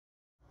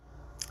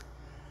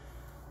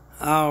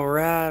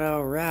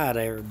Alright,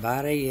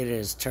 everybody. It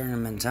is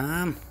tournament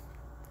time.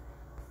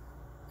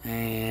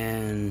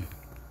 And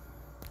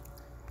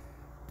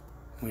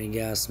we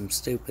got some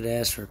stupid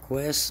ass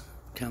requests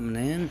coming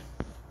in.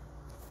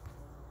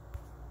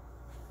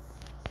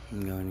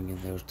 I'm going to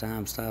get those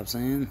time stops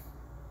in.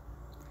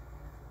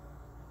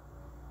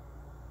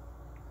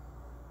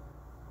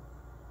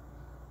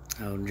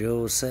 Oh,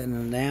 Joel's setting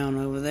them down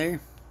over there.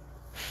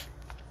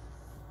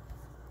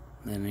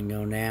 Then they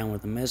go down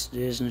with the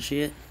messages and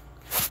shit.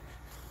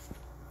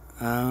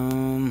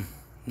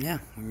 Yeah,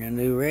 we're gonna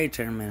do a raid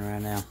tournament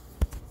right now.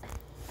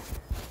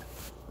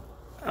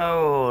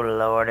 Oh,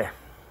 lordy.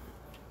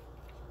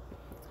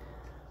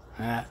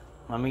 Alright,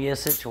 let me get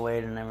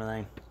situated and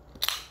everything.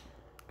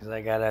 Cause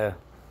I got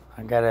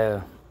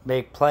a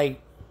big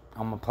plate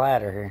on my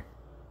platter here.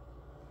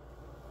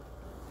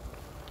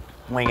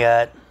 We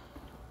got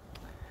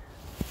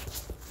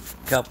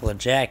a couple of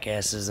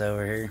jackasses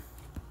over here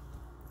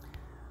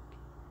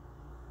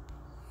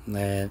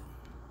that,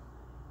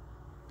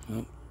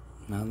 oh,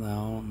 not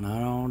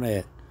all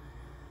that.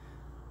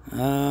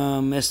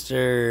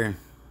 Mr.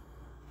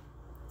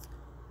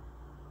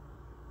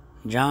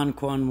 John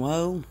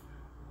Quanwo.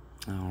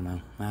 I don't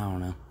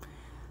know.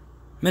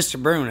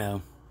 Mr.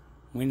 Bruno.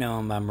 We know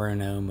him by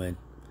Bruno, but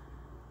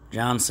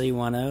John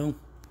C10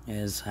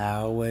 is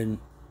how I would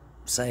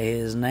say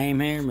his name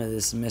here, but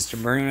this is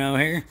Mr. Bruno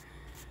here.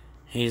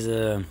 He's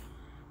a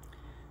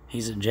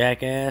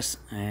jackass.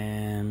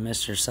 And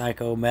Mr.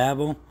 Psycho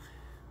Babble,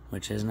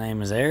 which his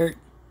name is Eric.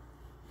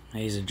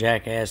 He's a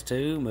jackass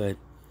too, but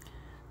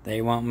they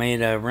want me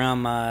to run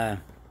my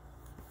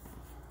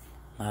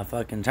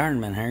fucking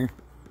tournament here.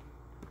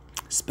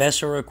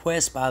 Special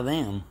request by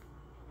them,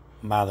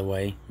 by the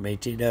way,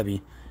 BTW.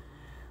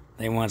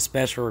 They want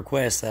special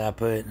requests that I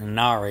put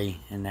Inari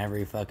in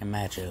every fucking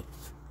matchup.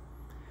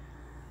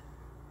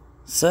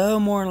 So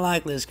more than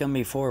likely it's gonna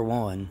be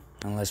 4-1,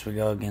 unless we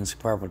go against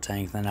Purple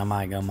Tank. Then I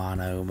might go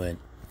mono, but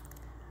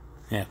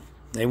yeah,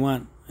 they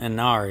want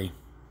Inari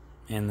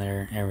in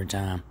there every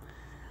time.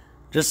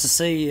 Just to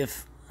see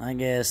if, I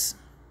guess,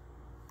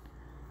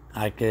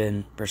 I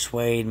could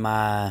persuade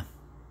my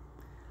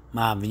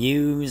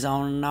views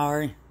on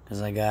Inari.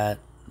 Because I got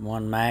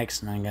one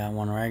max and I got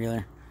one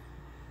regular.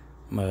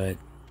 But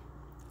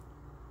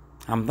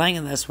I'm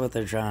thinking that's what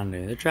they're trying to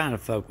do. They're trying to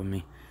fuck with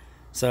me.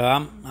 So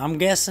I'm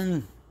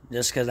guessing,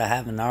 just because I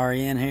have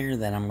Inari in here,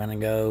 that I'm going to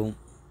go...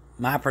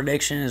 My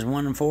prediction is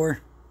 1-4.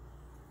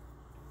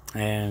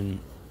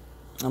 And,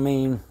 I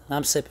mean,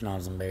 I'm sipping on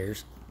some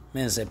beers.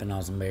 Been sipping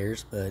on some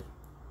beers, but...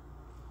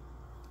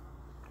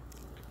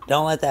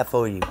 Don't let that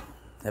fool you.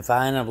 If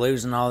I end up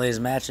losing all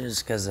these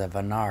matches because of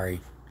Inari,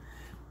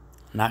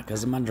 not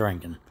because of my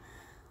drinking.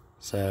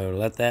 So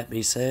let that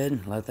be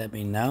said. Let that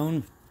be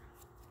known.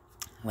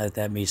 Let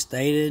that be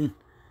stated.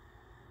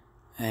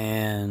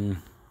 And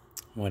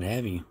what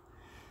have you.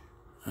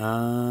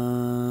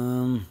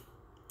 Alright.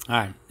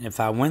 If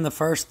I win the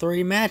first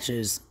 3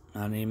 matches,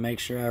 I need to make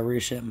sure I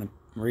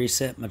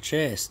reset my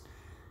chest.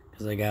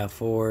 Because I got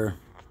 4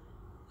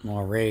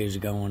 more raids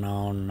going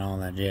on and all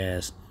that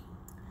jazz.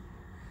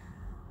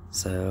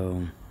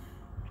 So,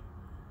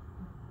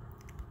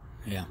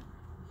 yeah,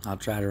 I'll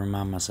try to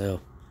remind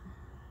myself.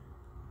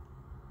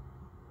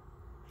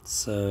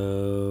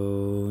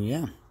 So,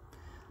 yeah,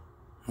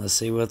 let's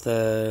see what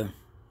the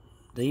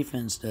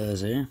defense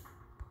does here.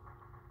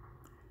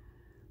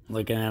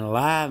 Looking at it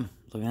live,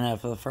 looking at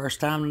it for the first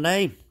time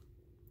today.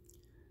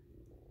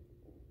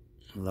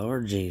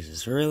 Lord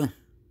Jesus, really?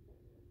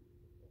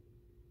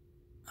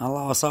 I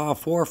lost all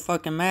 4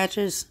 fucking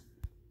matches?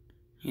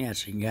 You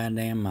got your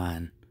goddamn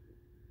mind.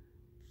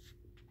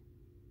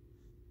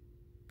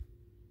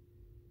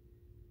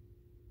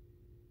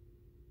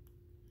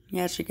 You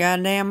got your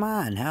goddamn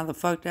mind. How the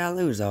fuck did I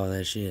lose all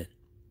that shit?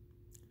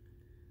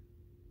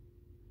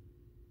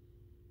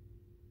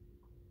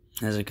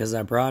 Is it because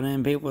I brought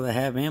in people that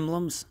have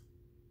emblems?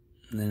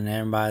 And then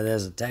everybody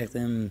that's attacked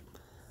them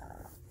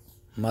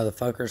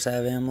motherfuckers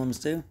have emblems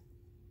too?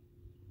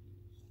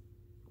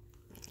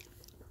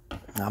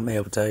 I'll be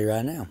able to tell you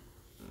right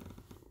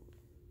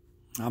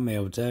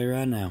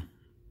now.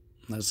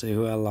 Let's see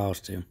who I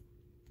lost to.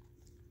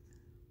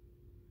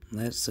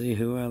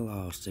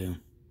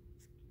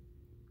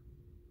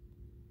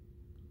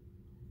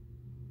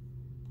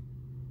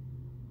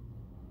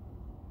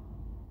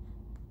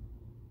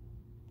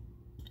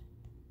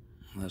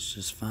 Let's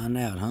just find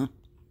out, huh?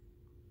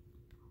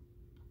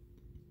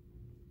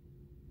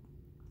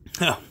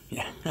 Oh,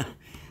 yeah.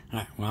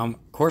 Alright, well,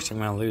 of course I'm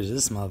going to lose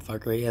this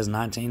motherfucker. He has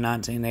 19,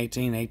 19,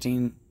 18,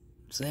 18,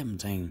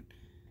 17.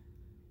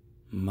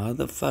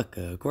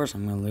 Motherfucker. Of course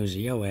I'm going to lose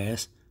your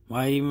ass.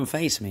 Why you even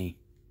face me?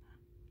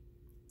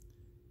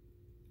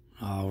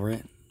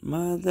 Alright.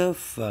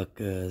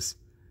 Motherfuckers.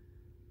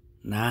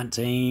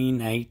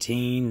 19,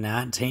 18,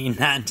 19,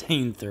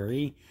 19,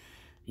 3.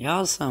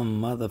 Y'all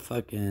some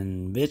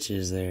motherfucking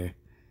bitches there.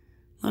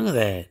 Look at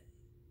that.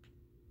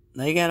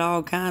 They got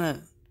all kind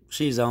of...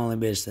 She's the only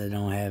bitch that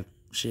don't have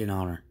shit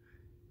on her.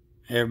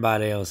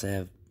 Everybody else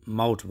have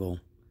multiple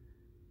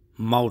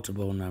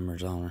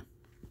numbers on her.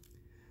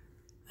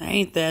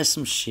 Ain't that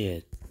some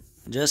shit?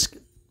 Just,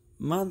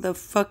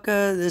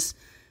 motherfucker, this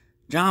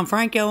John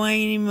Franco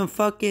ain't even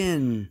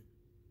fucking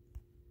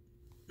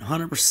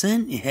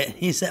 100% yet.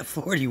 He's at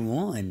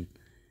 41.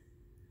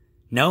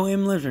 No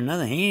Imlers or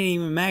nothing. He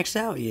ain't even maxed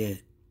out yet.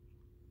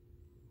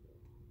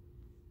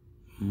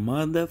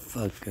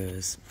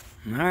 Motherfuckers.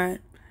 Alright.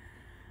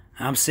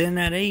 I'm sitting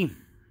at E.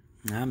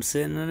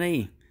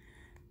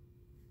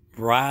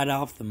 Right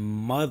off the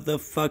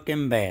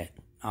motherfucking bat.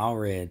 All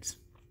reds.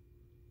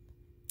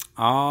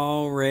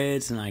 All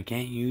reds, and I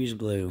can't use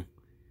blue.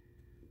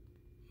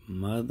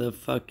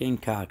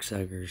 Motherfucking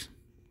cocksuckers.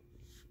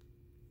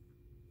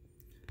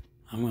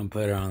 I'm going to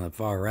put her on the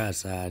far right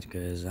side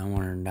because I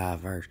want her to die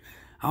first.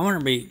 I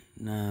want her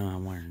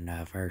to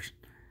die first.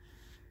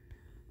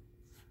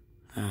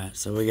 Alright,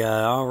 so we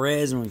got all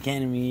reds and we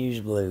can't even use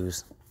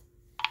blues.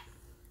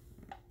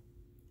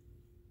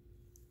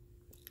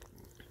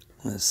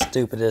 The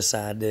stupidest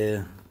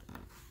idea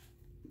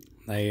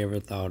they ever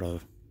thought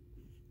of.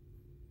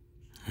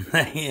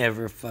 They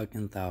ever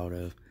fucking thought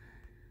of.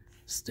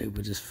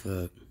 Stupid as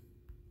fuck.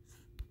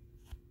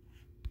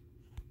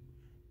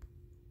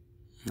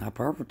 Our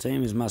purple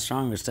team is my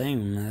strongest team,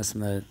 and that's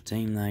the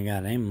team that I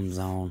got emblems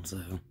on,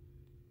 so.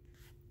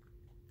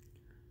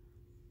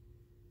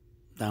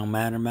 Don't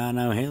matter about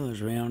no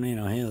healers. We don't need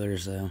no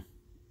healers, so.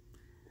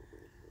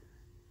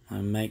 I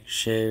make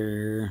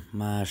sure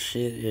my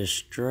shit is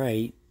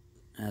straight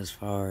as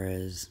far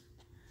as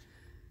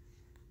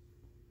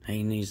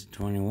he needs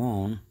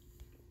 21.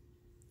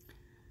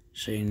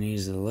 She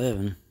needs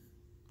 11.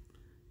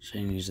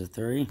 She needs a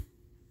 3.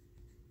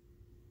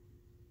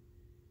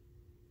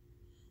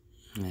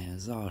 Yeah,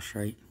 it's all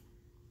straight.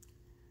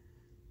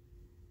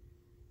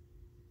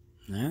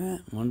 Alright,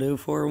 we'll do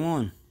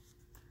 4-1.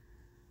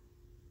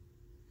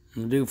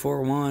 We'll do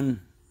 4-1.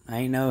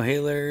 Ain't no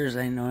healers,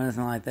 ain't no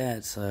nothing like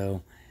that,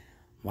 so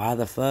why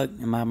the fuck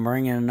am I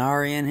bringing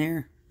Inari in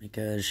here?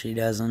 Because she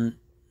doesn't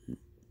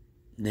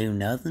do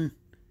nothing.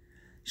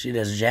 She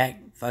does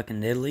jack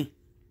fucking diddly.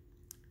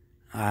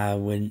 I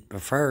would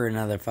prefer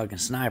another fucking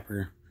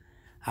sniper.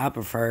 I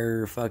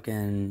prefer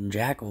fucking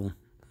Jackal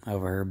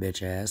over her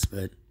bitch ass,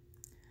 but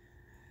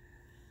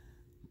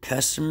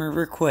customer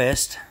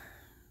request.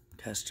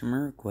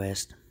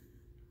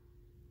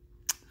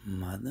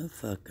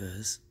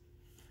 Motherfuckers.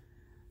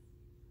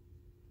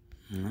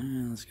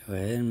 Alright, let's go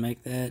ahead and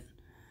make that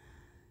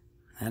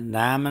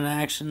diamond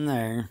action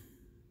there.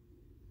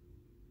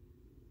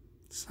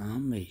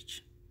 Some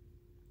beach.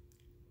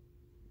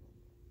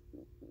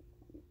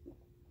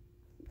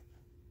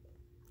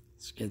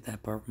 Let's get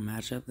that purple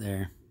match up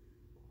there.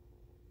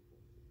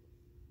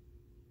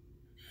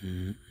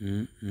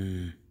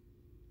 Mm-mm-mm.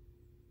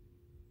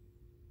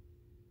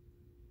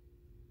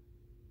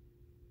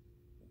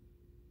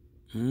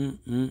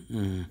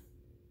 Mm-mm-mm.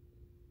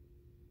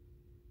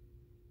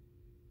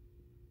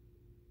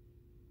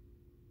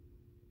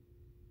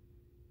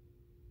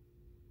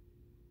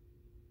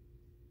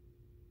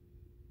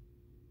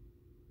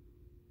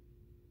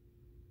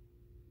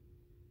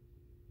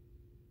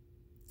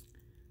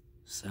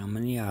 So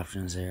many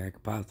options here. I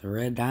could pop the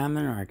red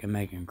diamond, or I could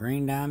make a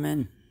green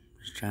diamond.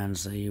 Just trying to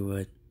see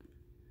what.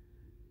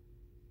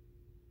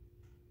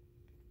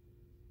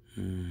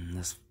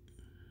 Let's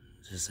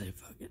just say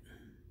fuck it.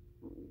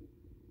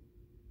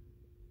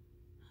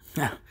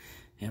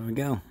 Here we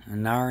go.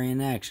 Inari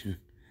in action.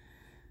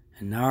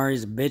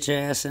 Inari's bitch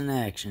ass in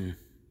action.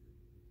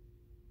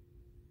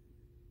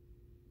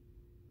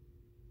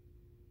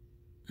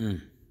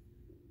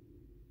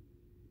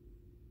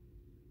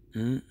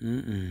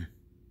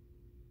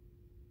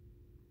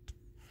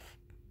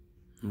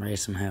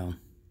 Raise some hell.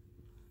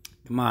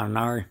 Come on,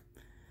 Inari.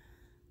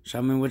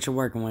 Show me what you're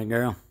working with,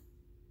 girl.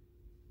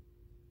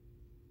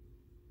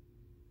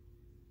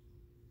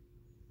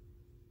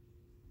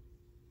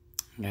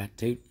 Got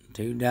two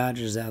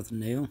Dodgers out the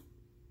deal.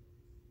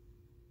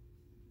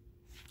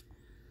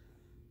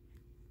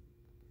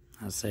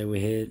 I say we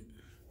hit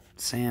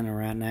Santa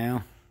right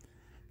now,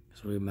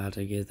 because we're about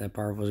to get that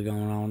purples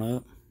going on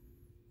up.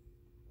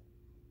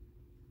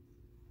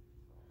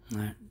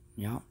 Alright,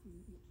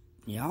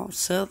 y'all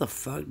settle the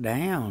fuck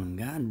down.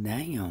 God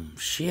damn,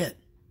 shit.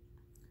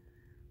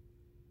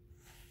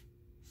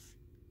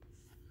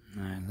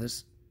 Alright,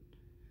 let's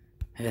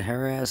hit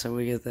her ass so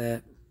we get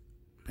that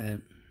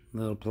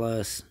little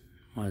plus.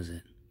 What is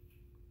it?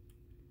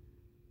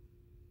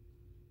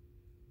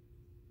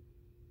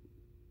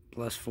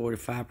 Plus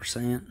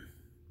 45%.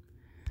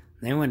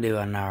 Then we'll do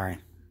Inari.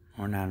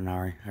 Or not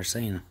Inari,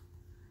 Ursina.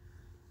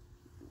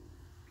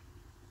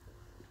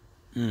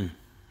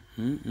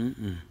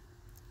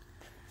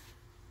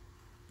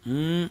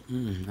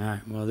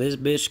 Alright, well this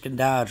bitch can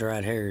dodge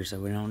right here, so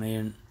we don't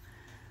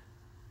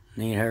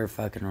need her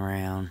fucking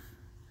around.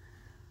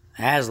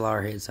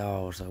 Aslar hits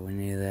all, so we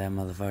need that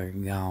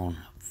motherfucker gone.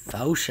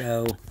 Faux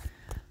show.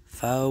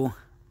 Faux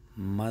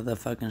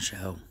motherfucking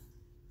show.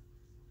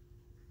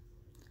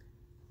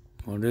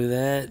 We'll do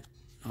that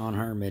on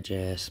her bitch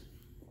ass.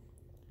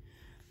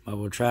 But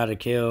we'll try to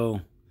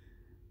kill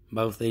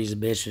both these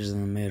bitches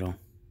in the middle.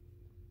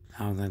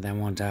 I don't think that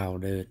one tile will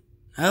do it.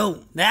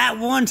 Oh, that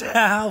one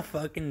tile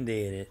fucking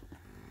did it.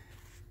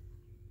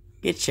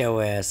 Get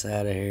your ass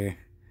out of here.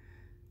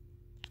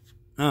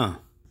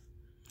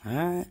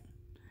 Alright.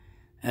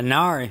 And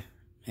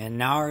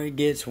Nari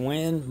gets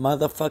win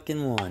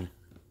motherfucking one.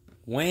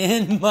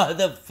 Win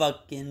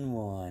motherfucking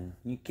one.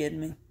 You kidding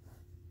me?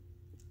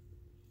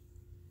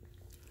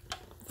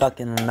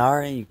 Fucking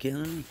Nari, you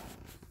kidding me?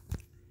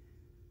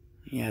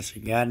 You got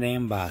your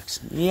goddamn box.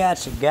 You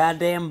got your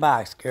goddamn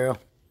box, girl.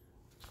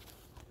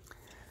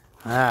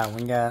 Alright,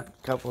 we got a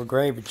couple of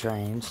gravy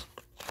trains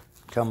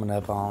coming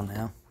up on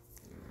now.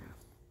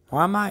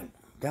 Why am I?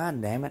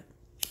 God damn it.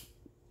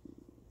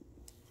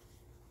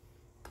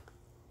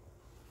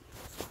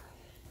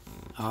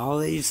 All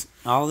these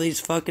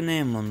fucking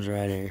emblems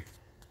right here.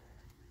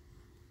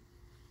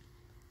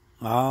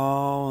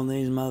 All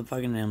these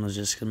motherfucking emblems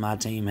just because my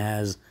team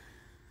has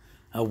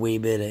a wee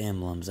bit of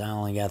emblems. I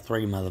only got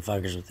 3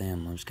 motherfuckers with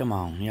emblems. Come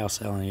on, y'all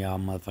selling y'all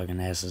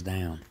motherfucking asses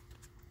down.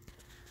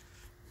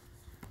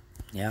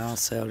 Y'all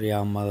sell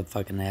y'all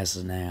motherfucking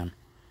asses down.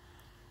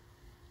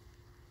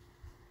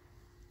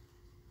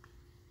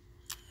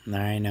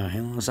 There ain't no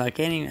emblems. I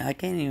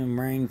can't even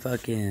bring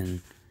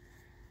fucking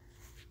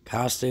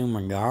costume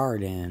or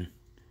guard in.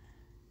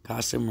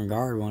 Costume or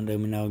guard won't do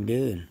me no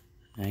good.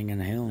 Ain't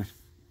gonna heal me.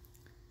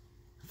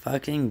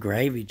 Fucking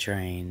gravy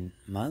train.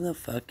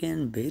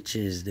 Motherfucking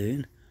bitches,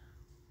 dude.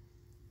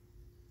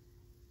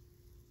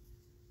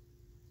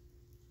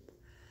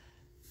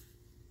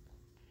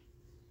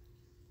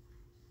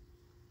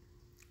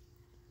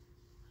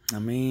 I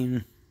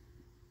mean,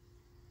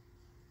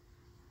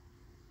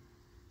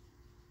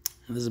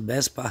 it was the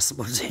best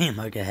possible team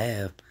I could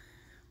have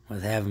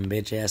with having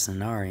bitch ass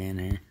Nari in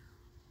here.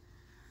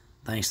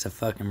 Thanks to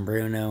fucking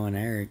Bruno and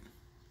Eric.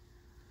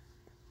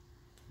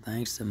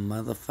 Thanks to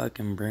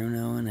motherfucking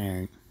Bruno and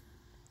Eric.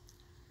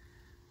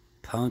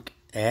 Punk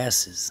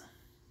asses.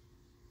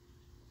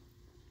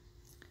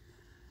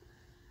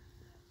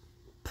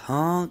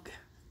 Punk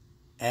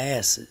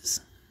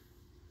asses.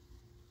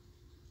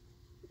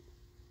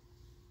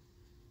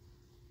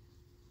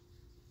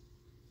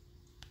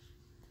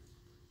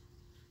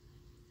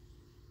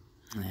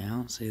 Yeah, I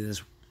don't see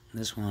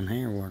this one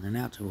here working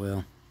out too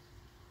well.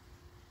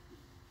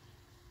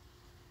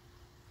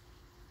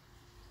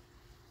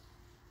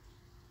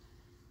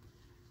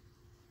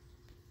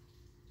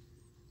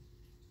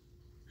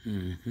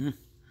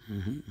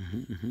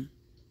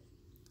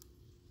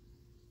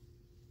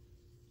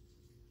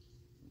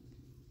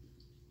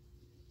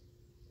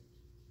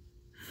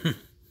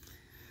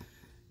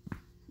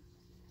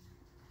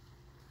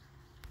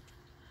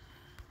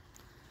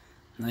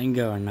 There you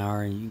go,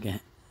 Nari. You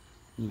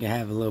can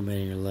have a little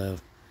bit of your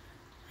love.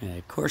 Yeah,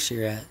 of course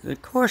your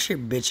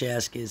bitch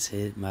ass gets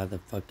hit by the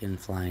fucking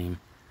flame.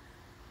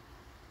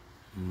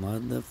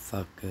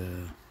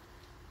 Motherfucker.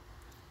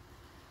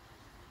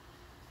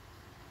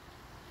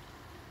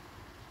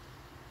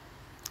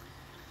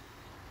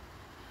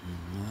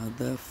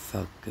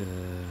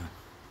 Motherfucker.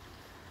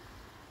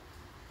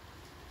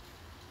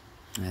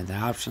 Yeah, the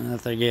option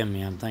that they're giving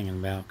me, I'm thinking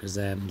about, because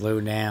that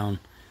blew down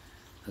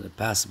the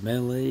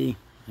possibility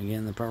of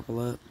getting the purple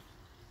up.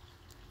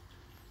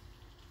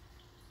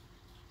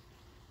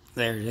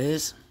 There it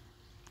is.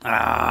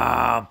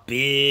 Ah,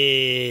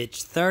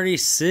 bitch.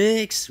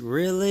 36?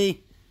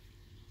 Really?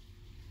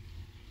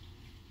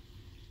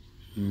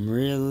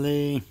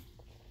 Really?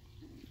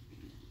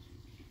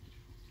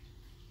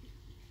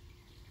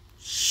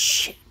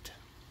 Shit.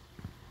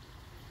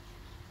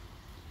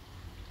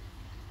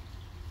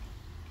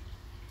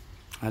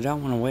 I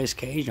don't want to waste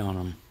cage on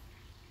them.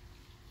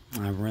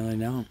 I really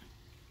don't.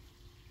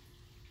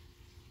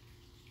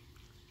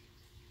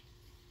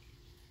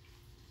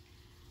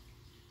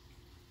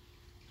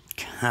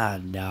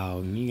 God,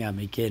 dog, you gotta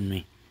be kidding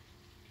me.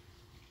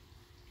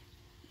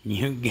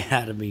 You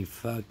gotta be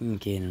fucking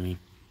kidding me.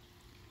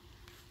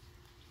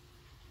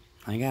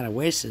 I gotta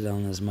waste it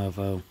on this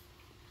mofo.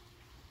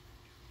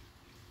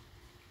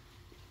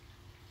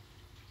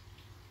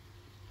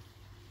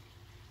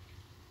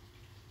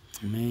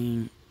 I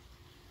mean,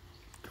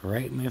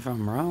 correct me if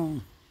I'm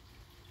wrong.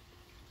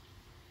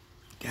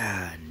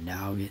 God,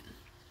 dog it.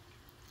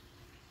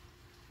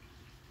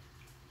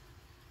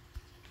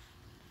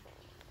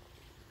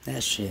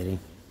 That's shitty.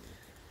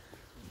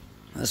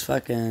 That's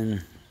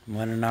fucking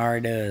what an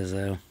Nari does,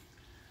 though.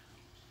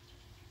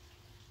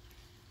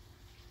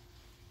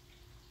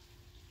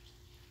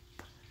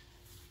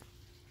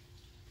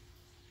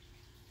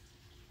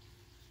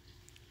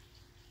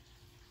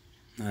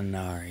 A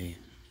Nari.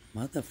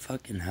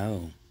 Motherfucking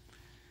hoe.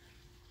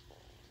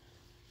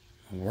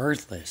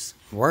 Worthless.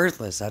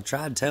 Worthless. I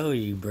tried to tell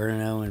you,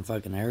 Bruno and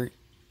fucking Eric.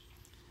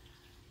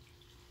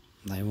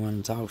 They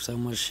want to talk so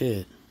much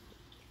shit.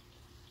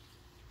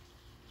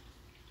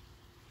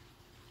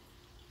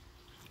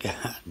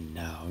 God,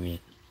 dog it.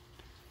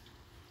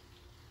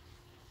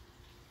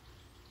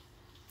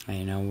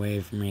 Ain't no way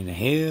for me to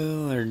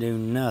heal or do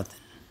nothing.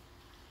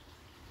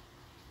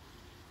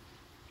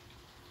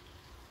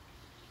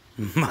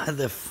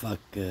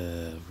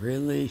 Motherfucker,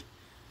 really?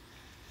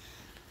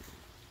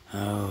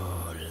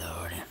 Oh,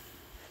 Lordy.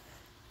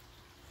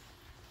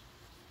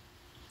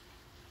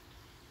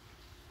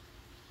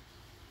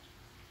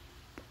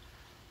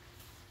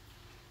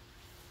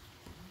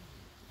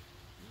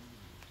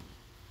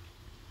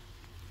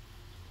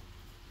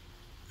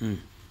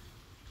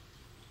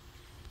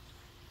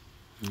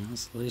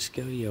 Let's at least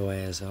go your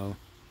asshole.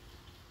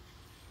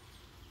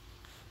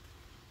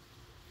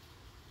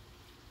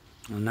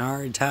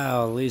 Inari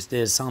Tile at least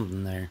did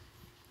something there.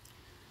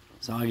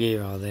 So I'll give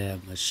you all that,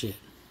 but shit.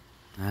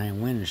 I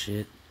ain't winning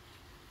shit.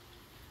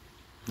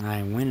 I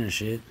ain't winning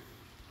shit.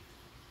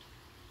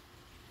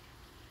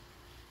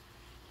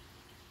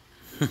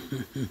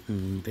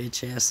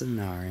 Bitch ass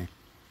Inari.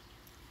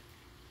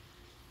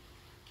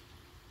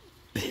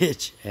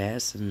 Bitch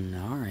ass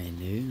Inari,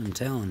 dude. I'm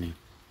telling you.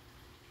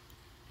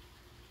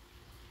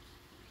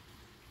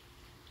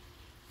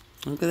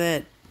 Look at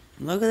that.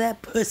 Look at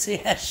that pussy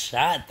ass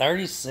shot.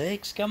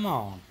 36? Come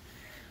on.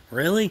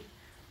 Really?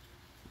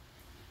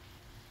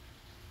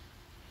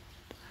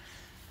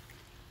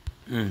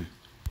 No,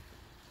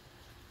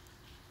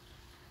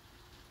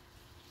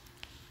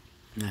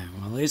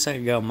 well, at least I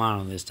can go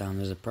mono this time.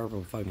 There's a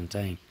purple fucking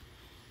tank.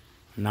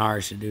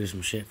 Nara should do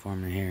some shit for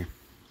me here.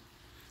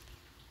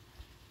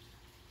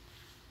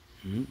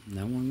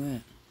 Don't want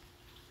that.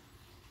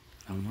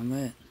 Don't want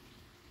that.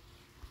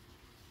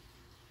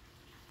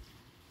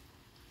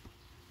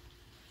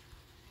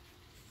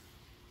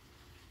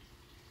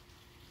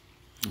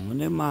 I want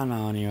to do mono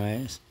on your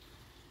ass.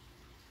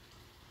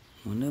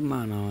 I want to do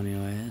mono on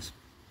your ass.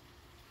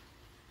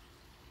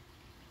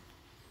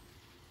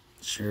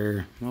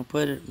 Sure, we'll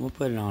put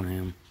it on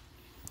him.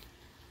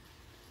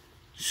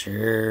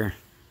 Sure.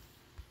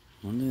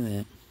 We'll do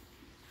that.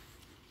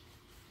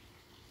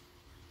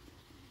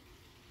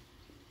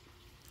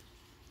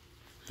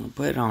 We'll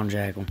put it on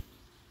Jackal.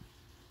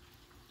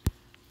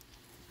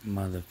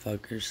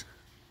 Motherfuckers.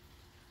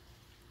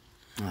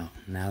 Oh,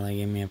 now they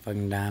give me a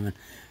fucking diamond.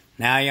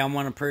 Now y'all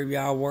want to prove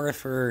y'all worth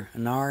for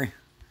Inari?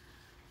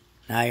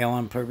 Now y'all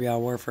want to prove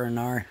y'all worth for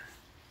Inari?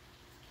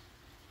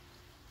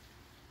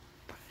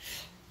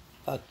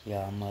 Fuck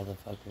y'all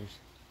motherfuckers.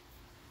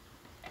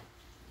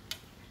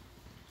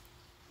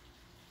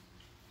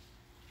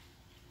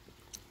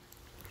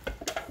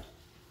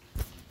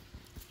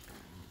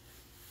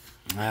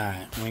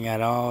 Alright, we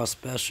got all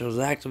specials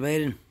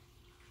activated.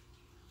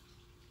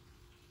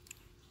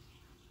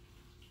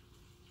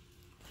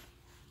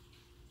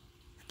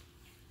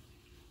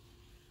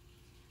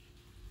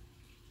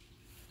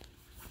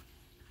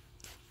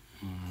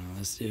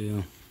 Let's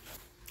do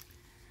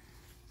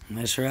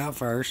this route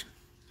first.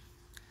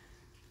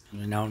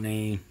 We don't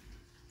need.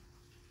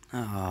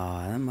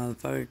 Oh, that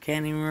motherfucker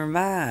can't even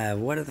revive.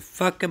 What the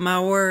fuck am I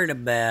worried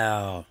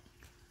about?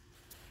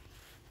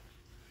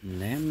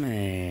 Damn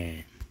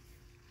it.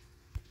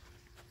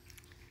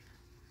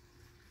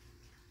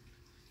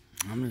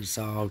 I'm just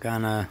all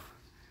kind of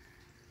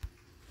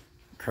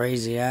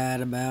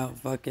crazy-eyed about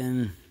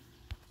fucking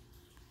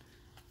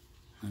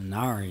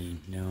Inari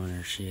doing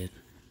her shit.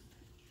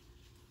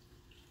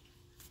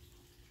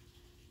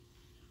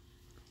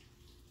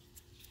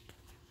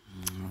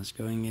 Let's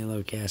go and get a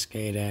little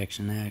cascade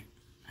action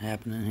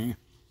happening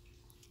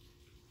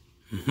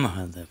here.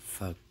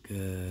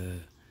 Motherfucker.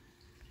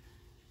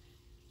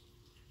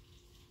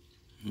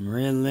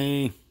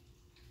 Really?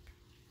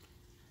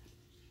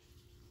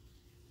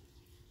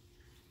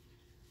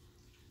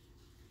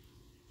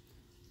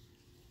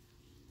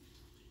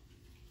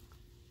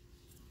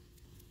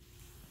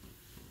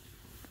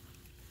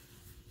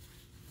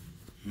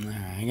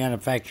 Alright, I gotta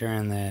factor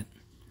in that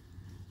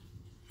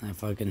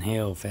fucking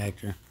hell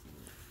factor.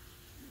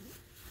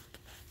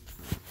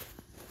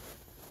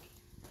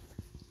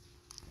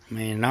 I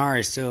mean,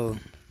 Nari's still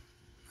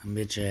a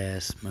bitch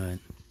ass, but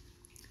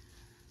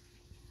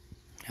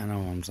I know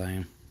what I'm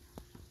saying.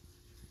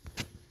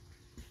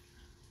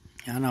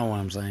 I know what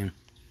I'm saying.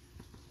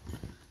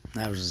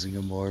 That was just a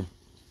good board.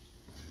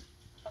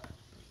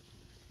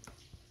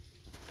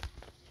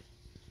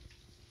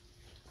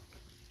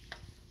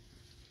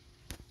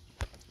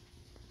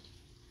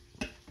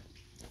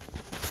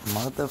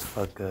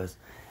 Motherfuckers.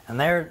 And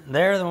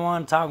they're the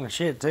one talking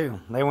shit too.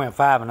 They went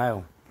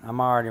 5-0. I'm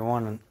already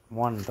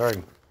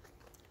 1-3.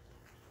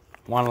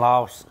 One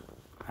loss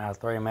out of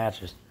 3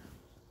 matches.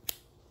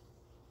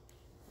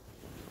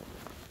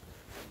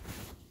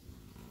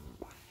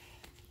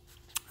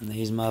 And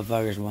these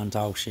motherfuckers want to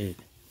talk shit.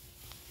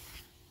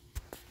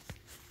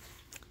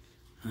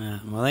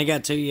 Well, they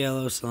got 2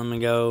 yellows, so let me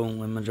go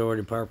with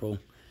majority purple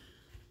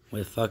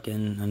with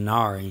fucking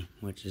Inari,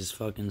 which is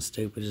fucking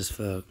stupid as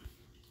fuck.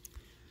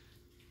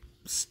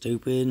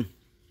 Stupid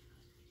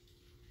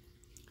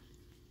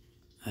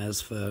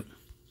as fuck.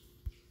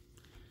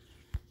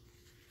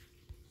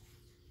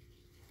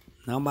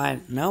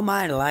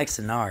 Nobody likes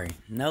Inari.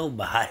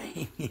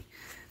 Nobody.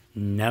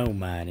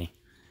 Nobody.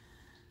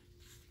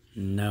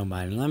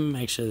 Let me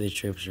make sure these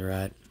trips are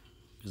right,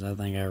 because I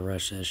think I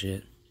rushed that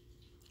shit.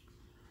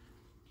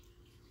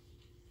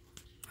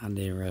 I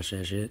did rush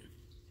that shit.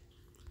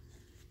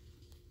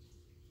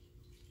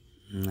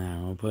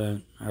 No, we'll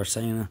put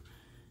Ursina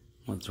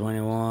with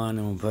 21,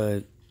 and we'll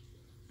put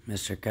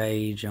Mr.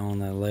 Cage on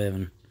the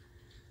 11.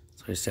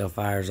 So he still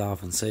fires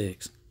off in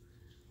 6.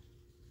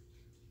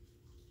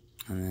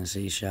 And then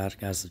C-Shot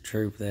got the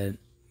troop that...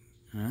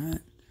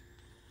 Alright.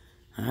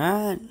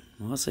 Alright.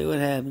 We'll see what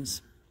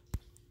happens.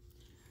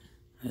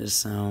 It's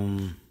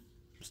some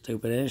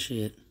stupid ass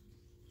shit.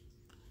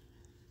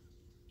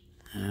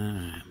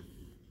 Alright.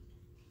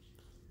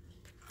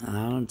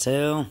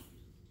 Auto-Tail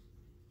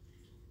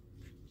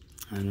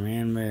and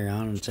Ranberry.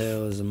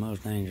 Auto-Tail is the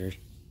most dangerous.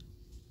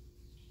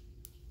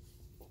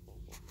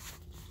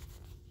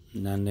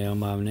 Done deal,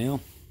 Bob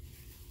Neal.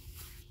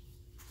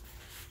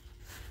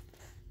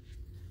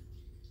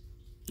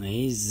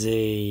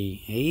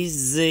 Easy.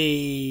 Easy.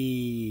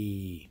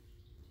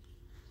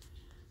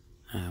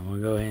 Alright,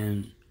 we'll go ahead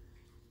and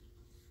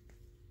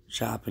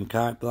chop and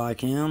cart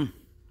block him.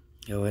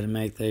 Go ahead and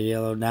make the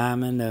yellow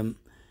diamond to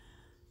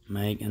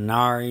make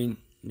Inari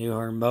do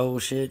her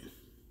bullshit.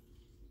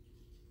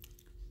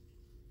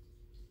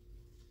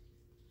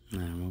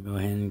 And we'll go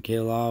ahead and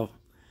kill off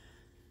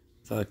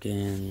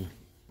fucking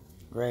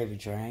Gravy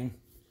Train.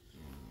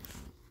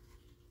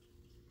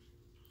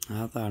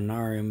 I thought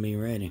Inari would be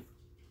ready.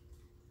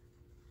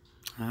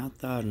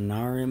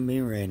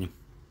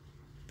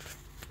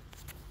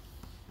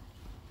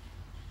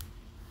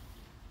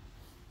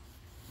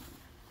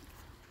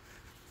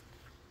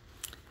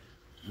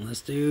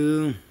 Let's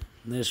do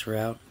this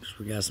route, because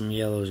we got some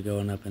yellows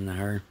going up into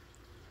her.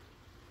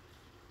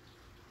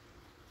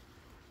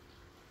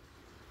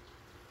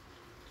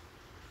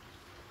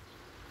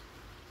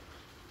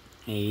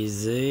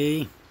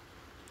 Easy.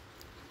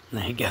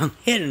 There you go.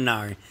 Hit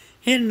Inari.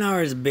 Hit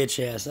Inari's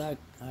bitch ass. I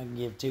can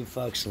give 2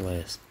 fucks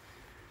less.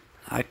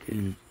 I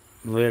can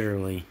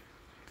literally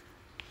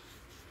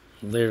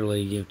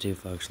give 2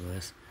 fucks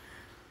less.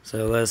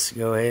 So let's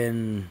go ahead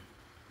and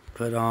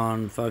put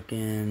on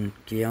fucking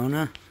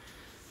Kiona,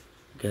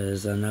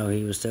 because I know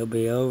he will still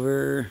be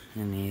over,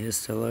 and he is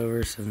still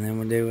over. So then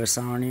we'll do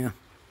Asarnia.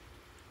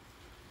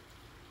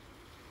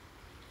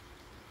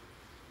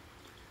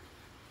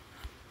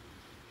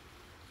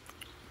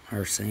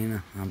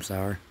 Ursina, I'm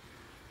sorry.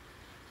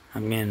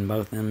 I'm getting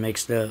both of them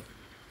mixed up.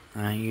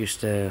 I ain't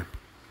used to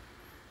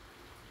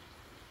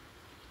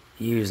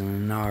using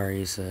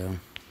Inari, so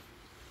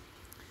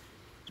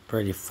it's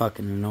pretty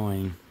fucking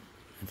annoying,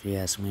 if you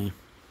ask me.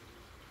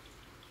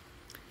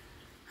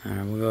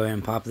 Alright, we'll go ahead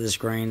and pop this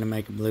green to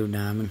make a blue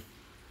diamond,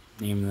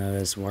 even though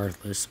it's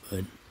worthless,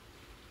 but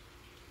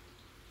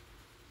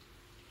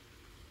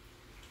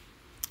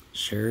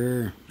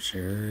sure.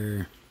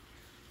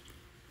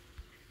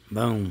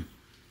 Boom.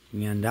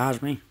 You gonna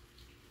dodge me?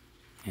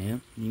 Yep,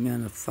 you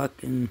gonna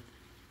fucking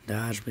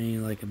dodge me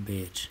like a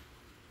bitch.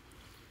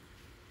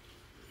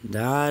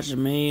 Dodge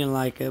me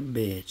like a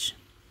bitch.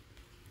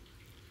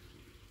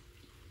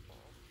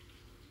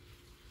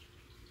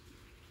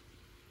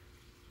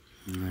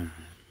 Alright,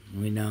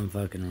 we done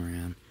fucking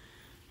around.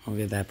 We'll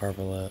get that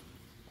purple up.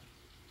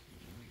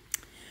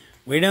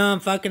 We done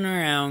fucking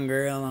around,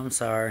 girl. I'm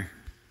sorry.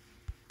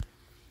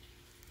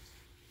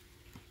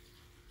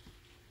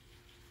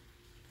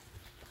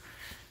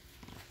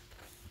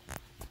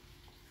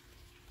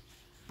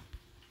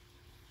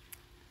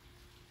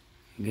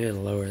 Good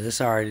Lord,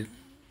 it's already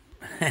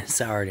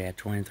at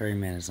 23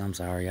 minutes. I'm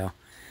sorry, y'all.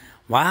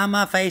 Why am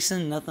I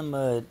facing nothing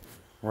but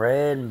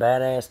red and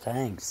badass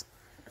tanks?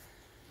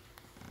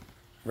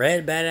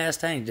 Red badass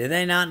tanks. Did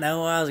they not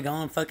know I was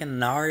going fucking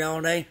Inari all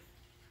day?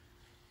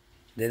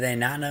 Did they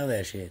not know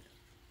that shit?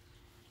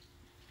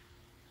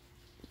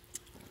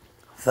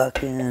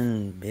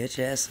 Fucking bitch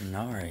ass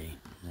Inari,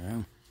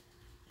 bro.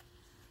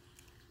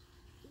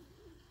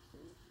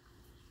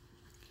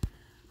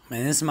 I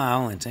mean, this is my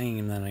only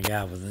team that I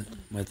got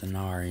with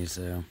Inari,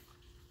 so.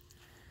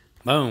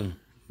 Boom.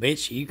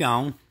 Bitch, you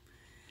gone.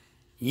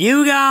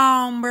 You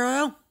gone,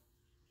 bro.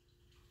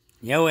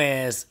 Yo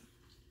ass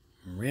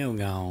real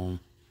gone.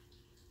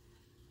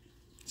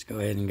 Let's go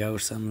ahead and go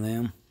some of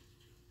them.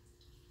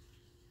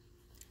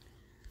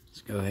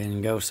 Let's go ahead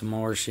and go some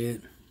more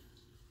shit.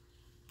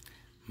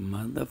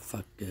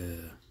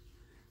 Motherfucker.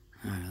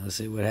 Alright, let's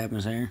see what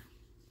happens here.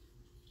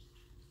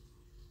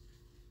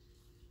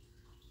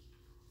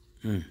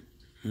 Alright.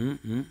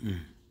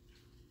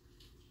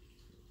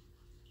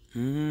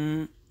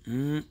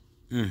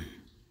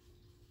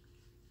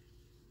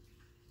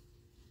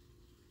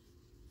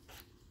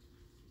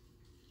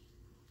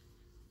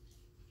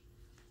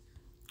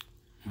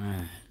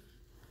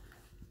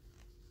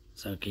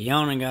 So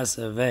Kiona got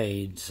to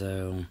evade,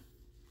 so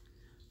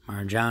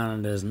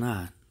Marjana does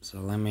not. So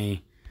let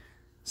me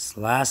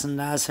slice and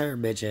dice her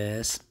bitch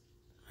ass,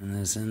 and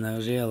then send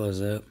those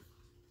yellows up.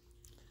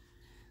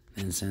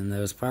 Then send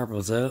those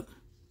purples up.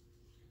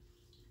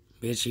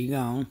 Bitch, you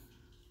gone.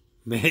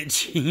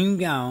 Bitch, you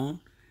gone.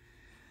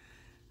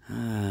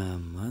 Ah,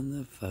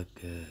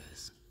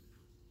 motherfuckers.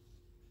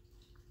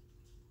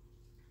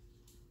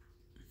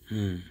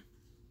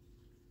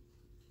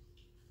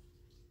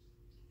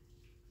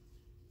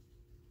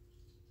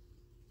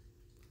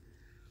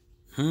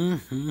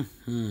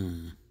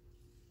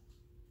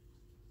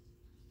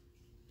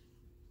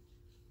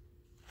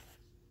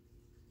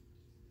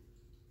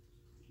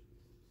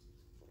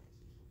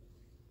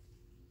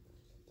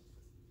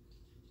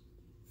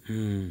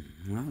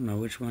 I don't know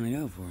which one to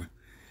go for.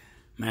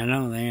 I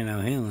know there ain't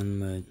no healing,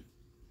 but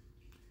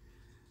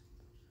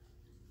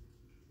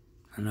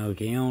I know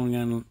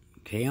Keona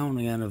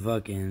gonna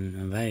fucking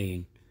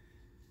invade.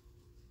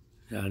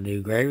 Do I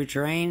do Gravy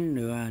Train?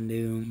 Do I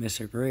do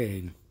Mr.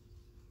 Greg?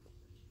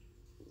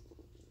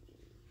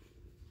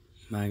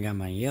 I got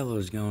my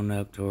yellows going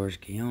up towards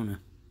Keona.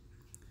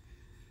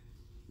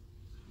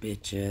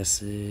 Bitch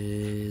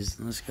asses.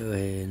 Let's go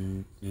ahead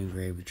and do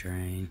Gravy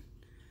Train.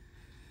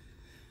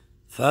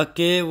 Fuck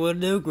it, we'll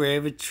do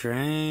Gravy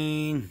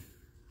Train.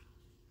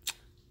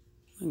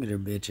 Look at her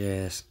bitch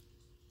ass.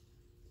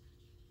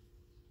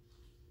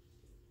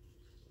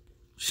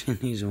 She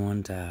needs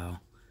one towel.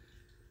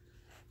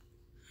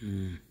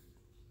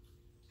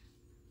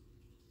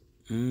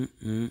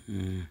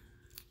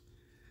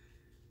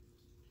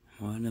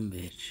 What a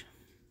bitch.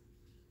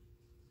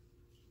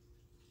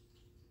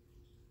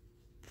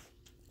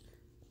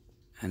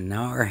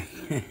 Anari.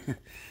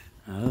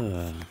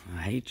 Oh,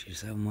 I hate you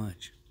so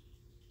much.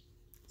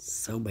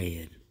 So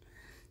bad.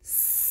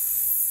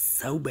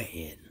 So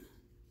bad.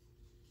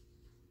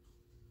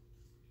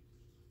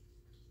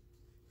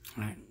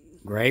 Alright.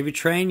 Gravy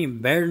Train, you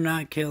better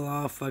not kill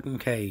off fucking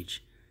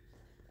Cage.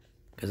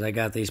 Because I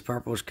got these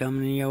purples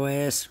coming in your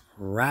ass.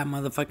 Right,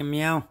 motherfucking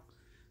meow.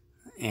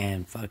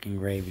 And fucking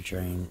Gravy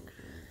Train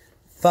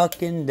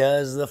fucking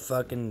does the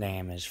fucking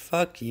damage.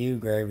 Fuck you,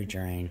 Gravy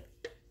Train.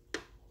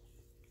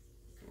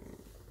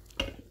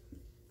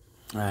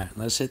 Alright,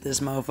 let's hit this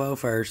mofo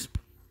first.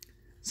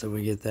 So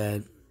we get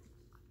that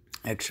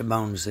extra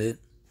bonus hit.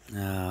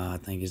 I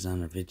think it's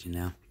under 50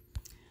 now.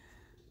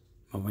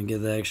 But we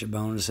get the extra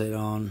bonus hit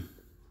on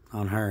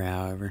her,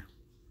 however.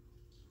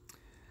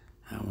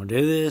 And we'll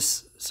do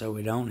this so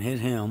we don't hit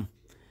him.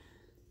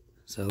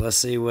 So let's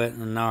see what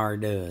Inari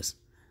does.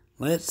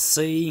 Let's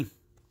see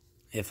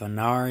if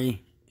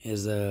Inari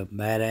is a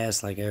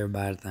badass like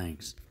everybody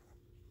thinks.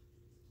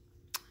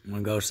 I'm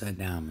gonna go set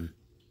diamond.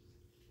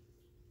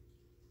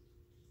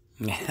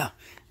 Yeah,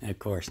 of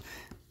course.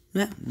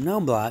 No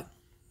block.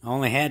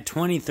 Only had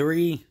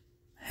 23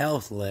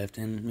 health left,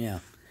 and yeah,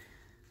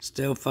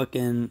 still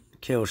fucking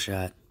kill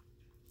shot.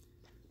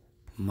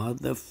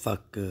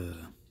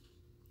 Motherfucker.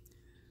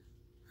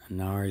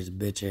 Nari's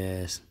bitch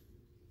ass.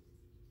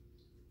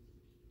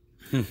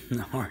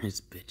 Nari's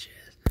bitch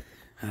ass.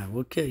 Alright,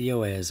 we'll kill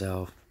your ass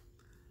off.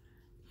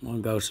 We'll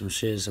go some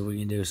shit so we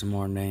can do some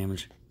more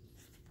damage.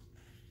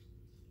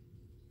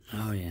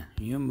 Oh yeah,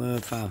 you're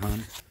above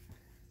 500.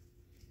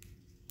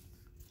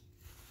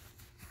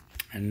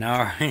 And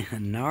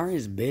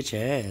Nari's bitch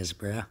ass,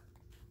 bruh.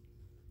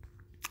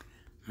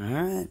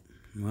 Alright,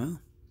 well.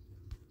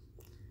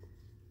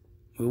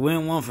 We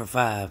went 1 for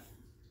 5.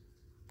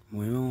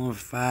 We went 1 for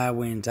 5,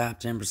 we in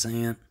top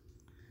 10%.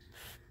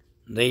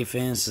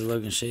 Defense is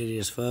looking shitty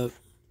as fuck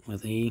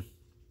with E.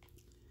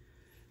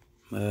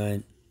 But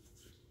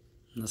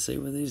let's see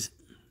what this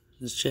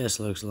chest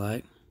looks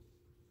like.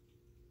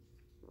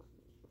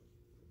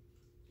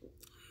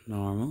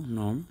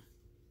 Normal.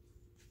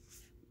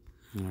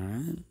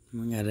 Alright,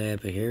 we got an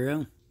epic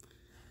hero.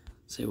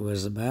 See what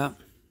it's about.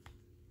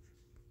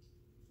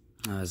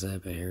 Oh, it's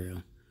epic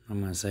hero.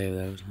 I'm gonna save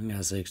those. I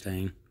got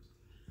 16.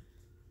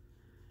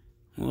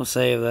 We'll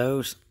save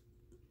those.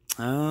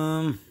 We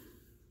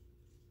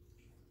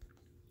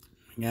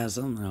got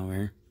something over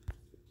here.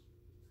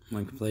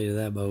 We completed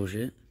that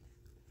bullshit.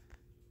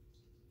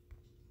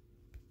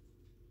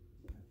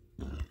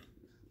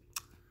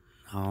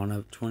 On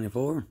up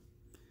 24.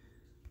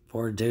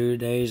 42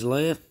 days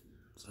left.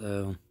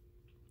 So,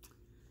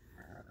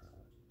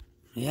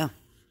 yeah.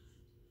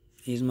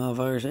 These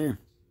motherfuckers here.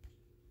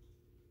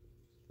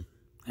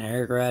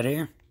 Eric right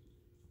here.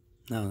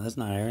 No, that's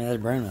not Eric.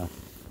 That's Bruno.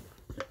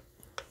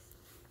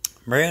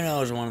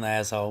 Bruno is one of the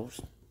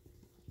assholes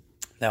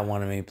that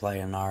wanted me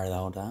playing Nara the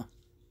whole time.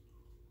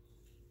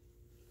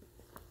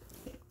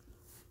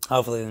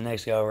 Hopefully the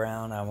next go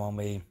around I won't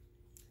be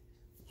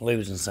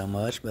losing so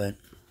much, but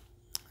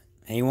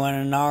he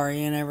wanted Nara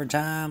in every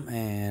time,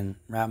 and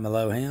right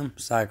below him,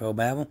 Psycho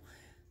Babble,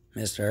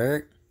 Mr.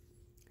 Eric.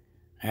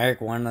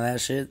 Eric wanted that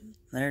shit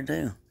there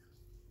too.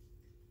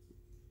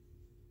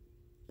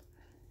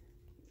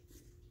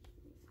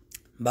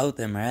 Both of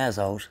them are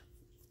assholes.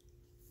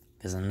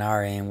 Because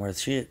Inari ain't worth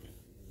shit.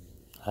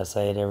 I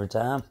say it every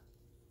time.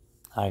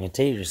 I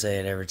continue to say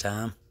it every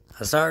time.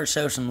 I started to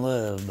show some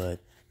love, but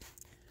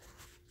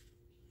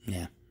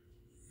yeah.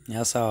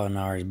 I saw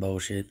Inari's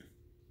bullshit.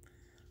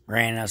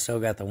 Granted, I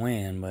still got the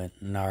win, but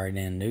Inari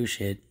didn't do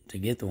shit to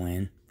get the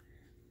win.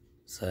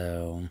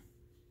 So,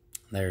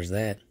 there's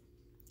that.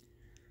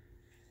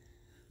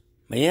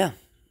 But yeah,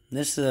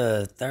 this is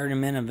a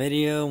 30-minute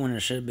video when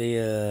it should be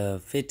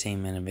a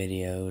 15-minute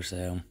video,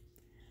 so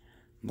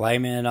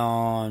blame it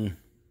on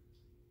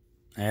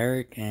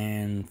Eric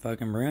and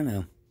fucking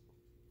Bruno.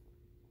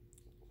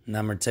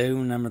 Number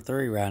 2, number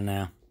 3 right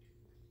now.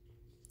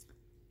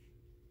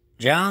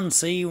 John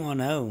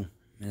C10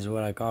 is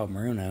what I call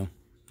Bruno.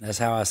 That's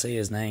how I see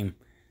his name.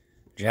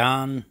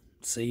 John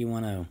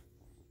C10.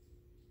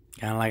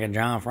 Kind of like a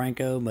John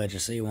Franco, but you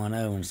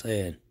C10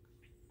 instead.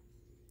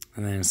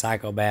 And then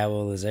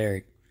Psychobabble is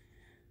Eric,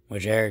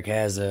 which Eric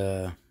has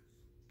a,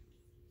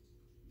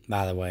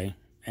 by the way,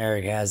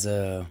 Eric has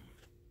a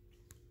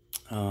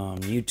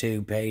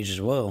YouTube page as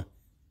well,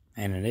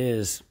 and it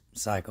is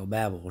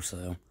Psychobabble,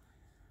 so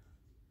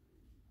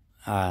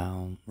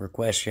I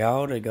request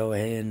y'all to go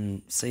ahead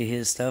and see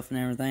his stuff and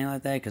everything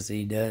like that, because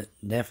he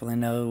definitely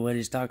knows what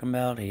he's talking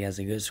about. He has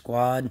a good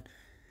squad,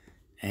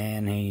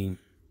 and he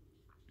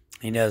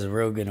does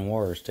real good in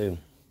wars too.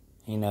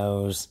 He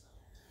knows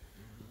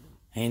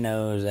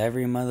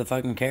every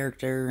motherfucking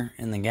character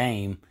in the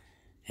game,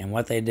 and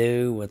what they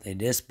do, what they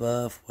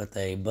disbuff, what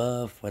they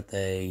buff,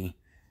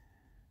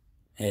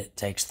 it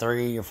takes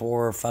 3 or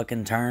 4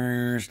 fucking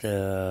turns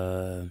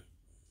to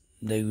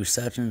do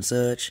such and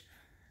such.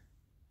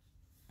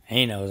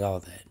 He knows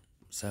all that.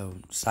 So,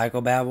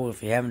 Psychobabble,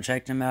 if you haven't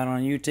checked him out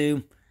on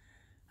YouTube,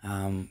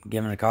 I'm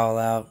giving a call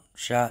out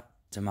shot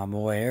to my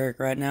boy Eric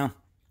right now.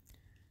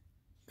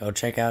 Go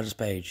check out his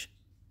page.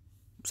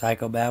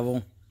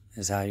 Psychobabble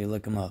is how you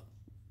look him up.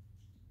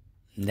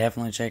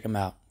 Definitely check him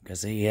out,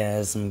 because he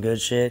has some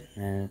good shit,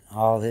 and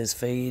all his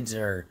feeds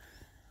are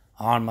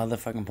on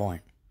motherfucking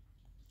point.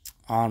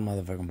 On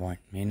motherfucking point.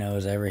 He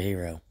knows every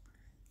hero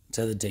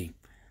to the T.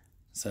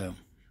 So,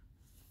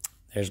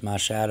 there's my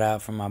shout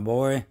out from my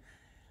boy.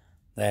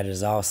 That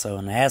is also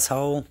an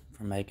asshole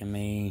for making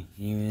me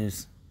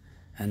use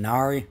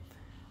Inari.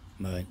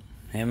 But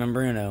him and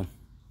Bruno.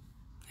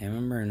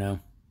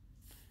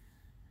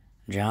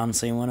 John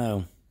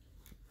C10.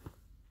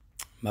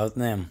 Both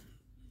of them.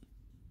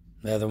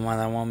 The other one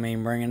that wanted me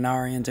to bring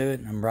Inari into it,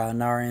 and brought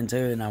Inari into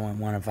it, and I went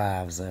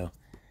 1-5. So,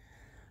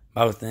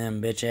 both of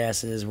them bitch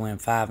asses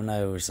went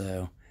 5-0.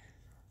 So,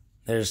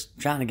 they're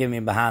trying to get me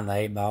behind the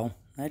 8 ball.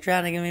 They're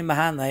trying to get me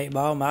behind the 8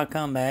 ball, but I'll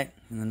come back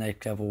in the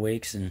next couple of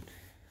weeks and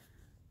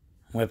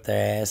whip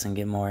their ass and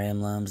get more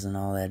emblems and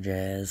all that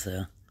jazz.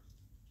 So,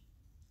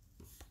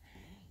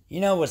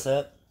 you know what's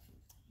up.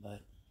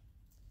 But,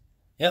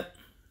 yep,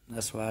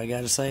 that's what I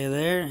got to say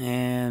there.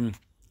 And,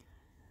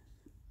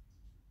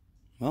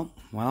 well,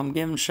 while I'm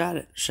giving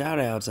shout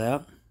outs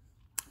out,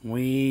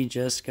 we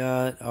just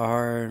got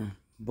our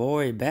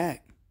boy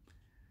back.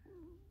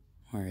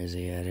 Where is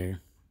he at here?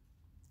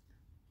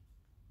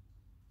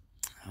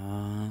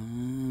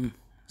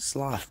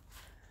 Sloth.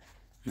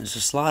 Mr.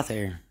 Sloth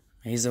here.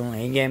 He's the one,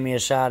 he gave me a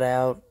shout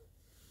out,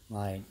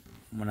 like,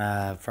 when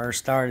I first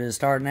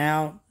starting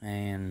out,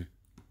 and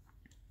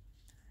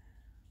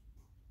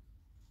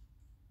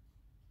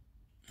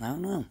I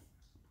don't know.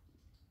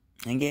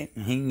 He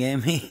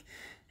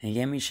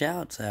gave me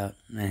shouts out,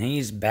 and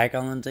he's back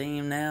on the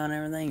team now and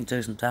everything. He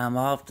took some time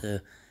off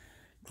to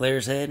clear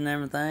his head and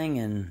everything,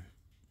 and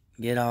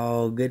get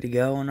all good to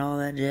go and all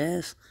that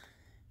jazz.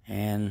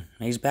 And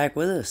he's back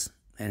with us,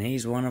 and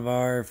he's one of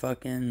our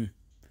fucking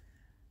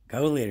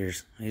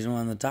co-leaders. He's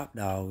one of the top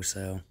dogs,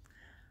 so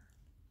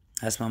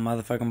that's my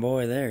motherfucking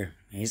boy there.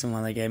 He's the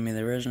one that gave me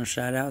the original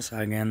shout out, so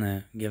I'm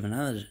gonna give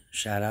another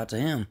shout out to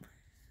him.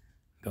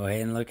 Go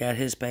ahead and look at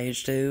his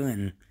page too,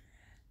 and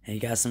he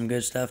got some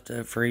good stuff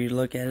for you to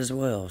look at as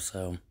well.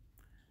 So,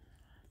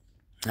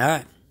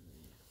 alright,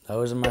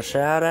 those are my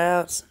shout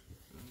outs.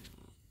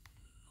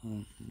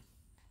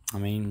 I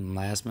mean,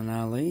 last but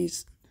not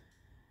least,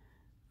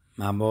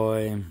 my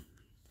boy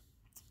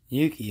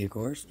Yuki, of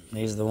course.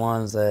 These are the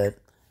ones that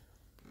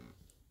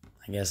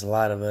I guess a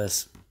lot of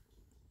us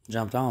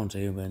jumped on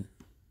to, but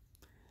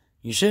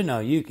you should know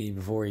Yuki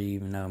before you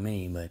even know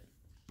me. But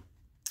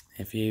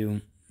if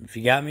you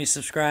got me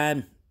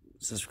subscribe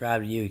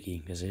to Yuki,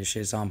 because his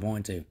shit's on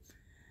point too.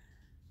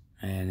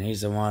 And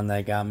he's the one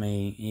that got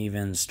me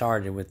even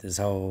started with this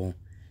whole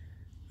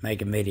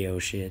making video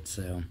shit.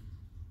 So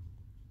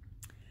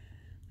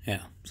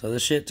yeah, so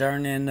this shit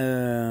turned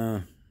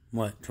into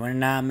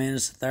 29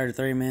 minutes to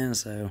 33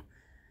 minutes. So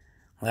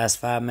last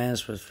 5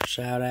 minutes was for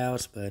shout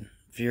outs. But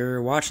if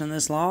you're watching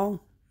this long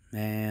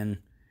and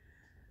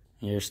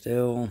you're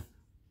still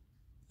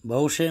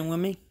bullshitting with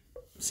me,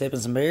 sipping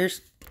some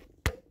beers,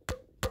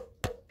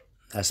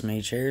 that's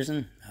me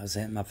cheersing. I was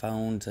hitting my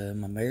phone to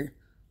my beer.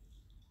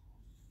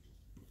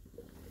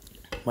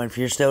 But if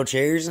you're still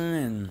cheersing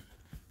and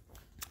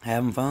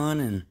having fun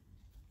and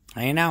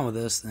hanging out with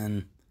us,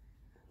 then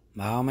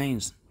by all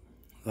means,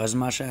 those are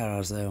my shout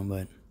outs though.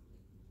 But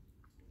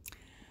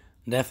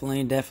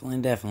definitely.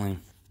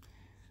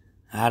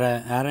 Out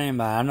of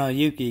anybody, I know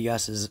Yuki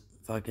got his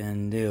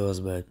fucking deals,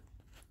 but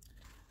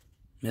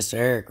Mr.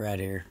 Eric right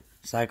here,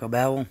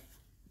 Psychobabble,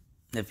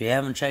 if you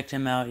haven't checked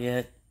him out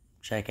yet,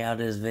 check out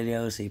his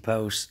videos. He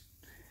posts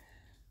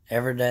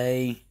every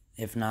day,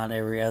 if not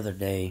every other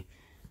day,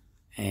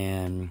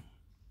 and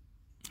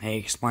he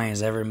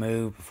explains every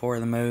move before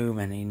the move,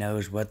 and he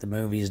knows what the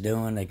move he's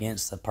doing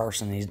against the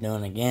person he's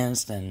doing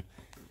against, and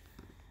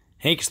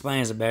he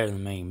explains it better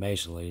than me,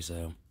 basically.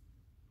 So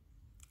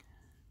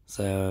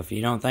if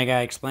you don't think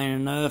I explain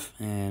enough,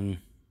 and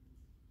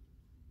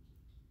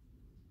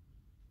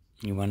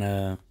you want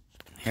to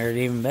hear it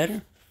even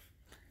better,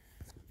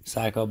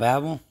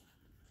 Psychobabble,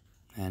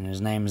 and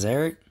his name is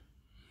Eric.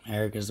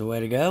 Eric is the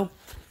way to go.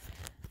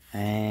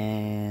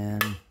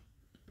 And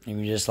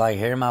if you just like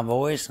hearing my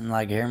voice and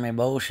like hearing me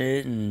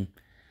bullshit and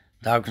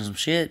talking some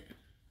shit,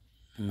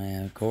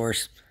 man, of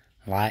course,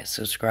 like,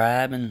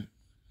 subscribe, and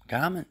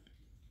comment.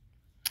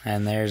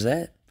 And there's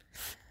that.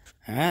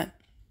 Alright.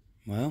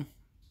 Well,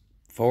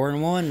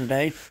 4-1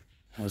 today.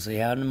 We'll see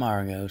how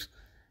tomorrow goes.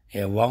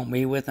 It won't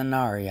be with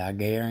Inari. I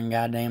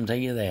guarantee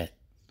you that.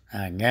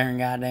 Alright.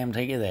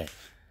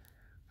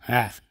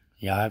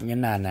 Y'all have a good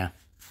night now.